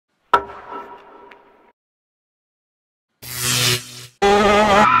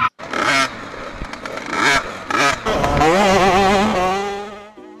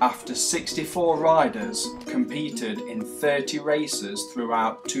64 riders competed in 30 races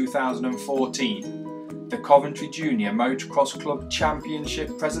throughout 2014. The Coventry Junior Motocross Club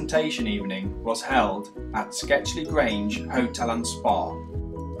Championship presentation evening was held at Sketchley Grange Hotel and Spa.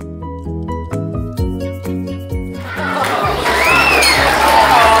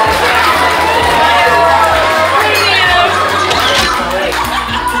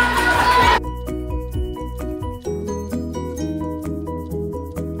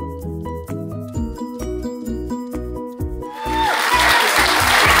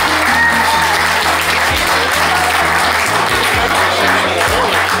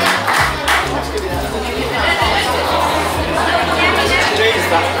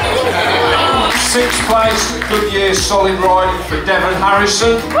 Sixth place, good year solid riding for Devon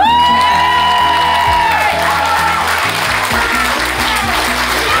Harrison.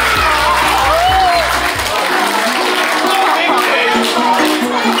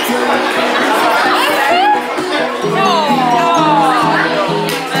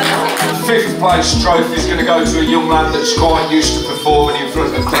 Fifth place trophy is going to go to a young lad that's quite used to performing in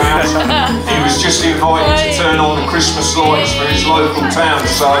front of crowds. He was just invited to turn on the Christmas lights for his local town,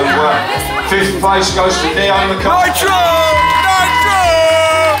 so fifth place goes to Nitro! Nitro!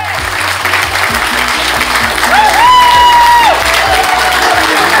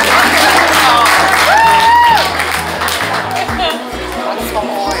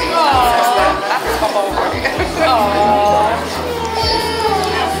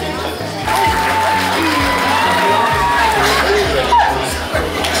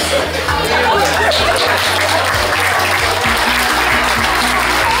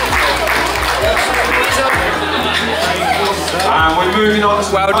 And we're moving on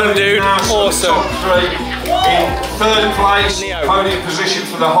to well done, dude. Awesome. Top three. In third place, podium position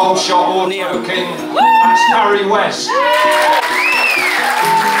for the whole shot auto king. That's Harry West.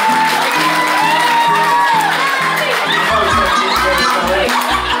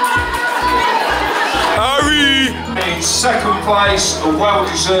 Harry! In second place, a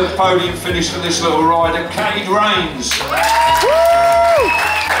well-deserved podium finish for this little rider, Cade Rains.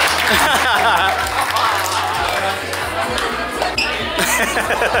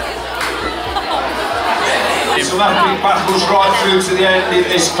 So that big battles right through to the end in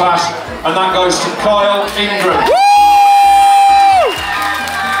this class, and that goes to Kyle Ingram. Woo!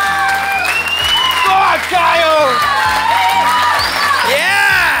 Go on, Kyle! Yeah!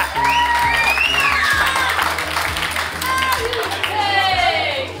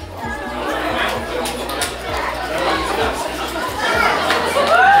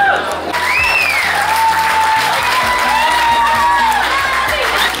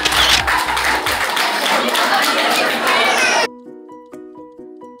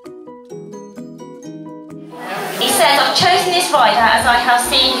 He said, I've chosen this rider as I have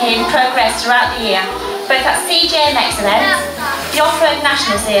seen him progress throughout the year, both at CJMX events, the Off-Road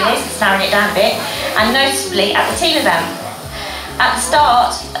National Series, narrowing it down a bit, and notably at the team event. At the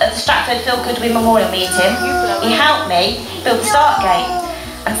start of the Stratford Feel Goodwin Memorial meeting, he helped me build the start gate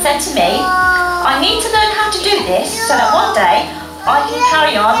and said to me, I need to learn how to do this so that one day I can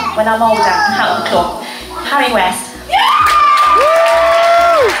carry on when I'm older and help the club. Harry West.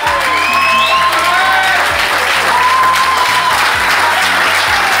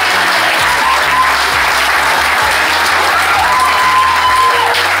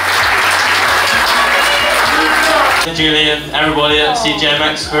 Julie and everybody at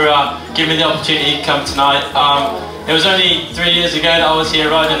CJMX for giving me the opportunity to come tonight. It was only 3 years ago that I was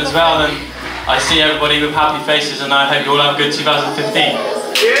here riding as well, and I see everybody with happy faces, and I hope you all have a good 2015.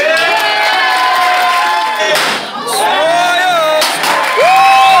 Yeah!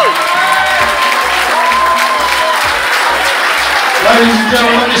 Ladies and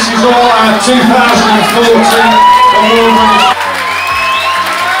gentlemen, this is all our 2014 award winners.